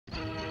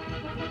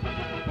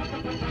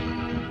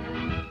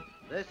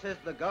This is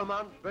the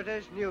Gaumont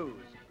British News,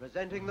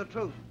 presenting the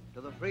truth to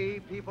the free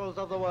peoples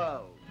of the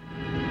world.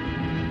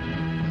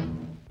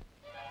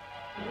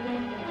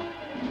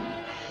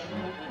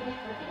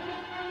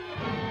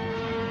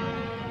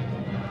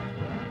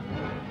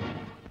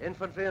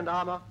 Infantry and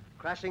armour,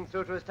 crashing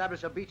through to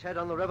establish a beachhead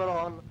on the River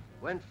Orne,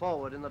 went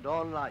forward in the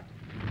dawn light.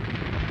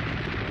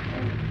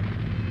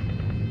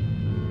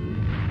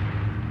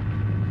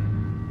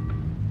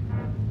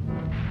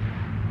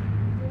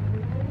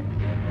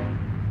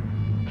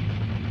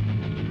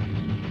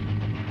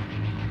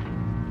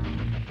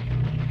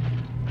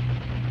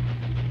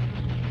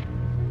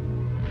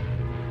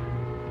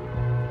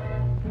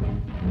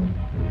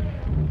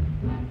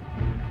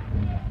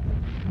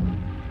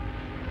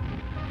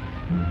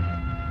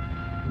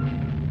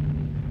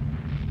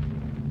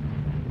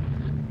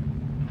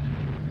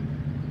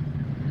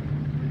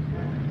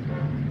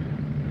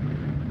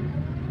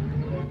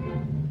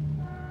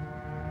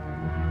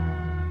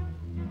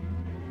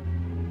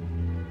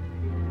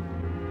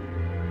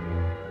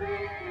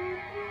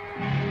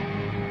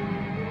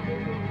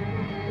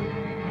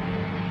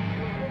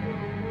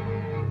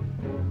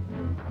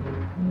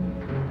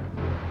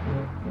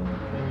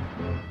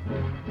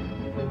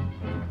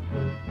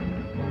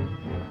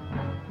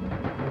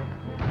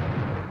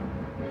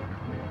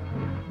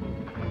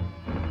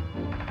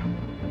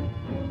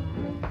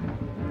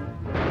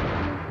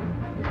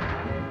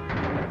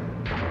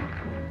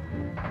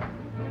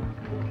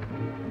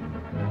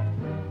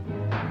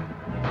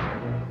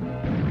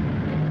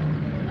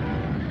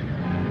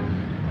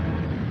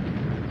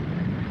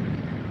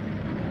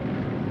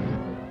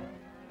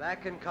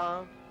 Back in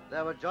Caen,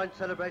 there were joint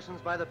celebrations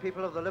by the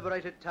people of the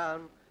liberated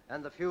town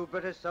and the few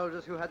British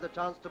soldiers who had the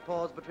chance to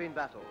pause between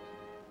battles.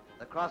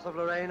 The Cross of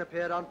Lorraine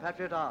appeared on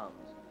Patriot arms,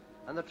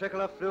 and the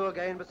tricolour flew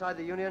again beside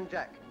the Union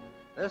Jack.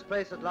 This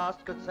place at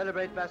last could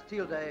celebrate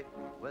Bastille Day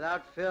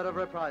without fear of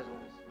reprisals.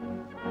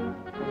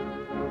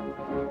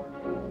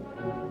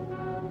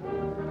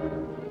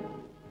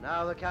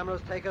 Now the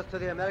cameras take us to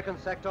the American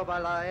sector by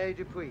HAYE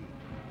Du Puits.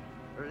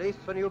 Released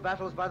for new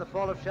battles by the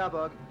fall of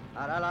Cherbourg,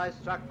 our allies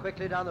struck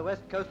quickly down the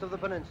west coast of the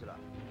peninsula.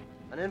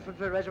 An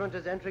infantry regiment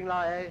is entering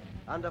HAYE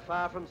under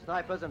fire from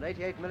snipers and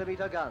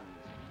 88mm guns.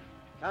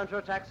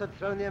 Counterattacks had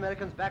thrown the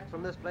Americans back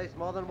from this place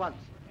more than once,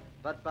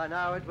 but by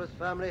now it was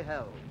firmly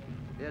held.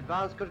 The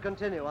advance could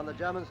continue on the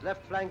Germans'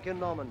 left flank in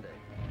Normandy.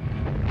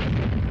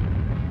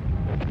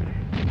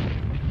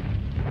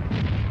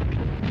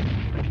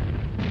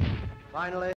 Finally,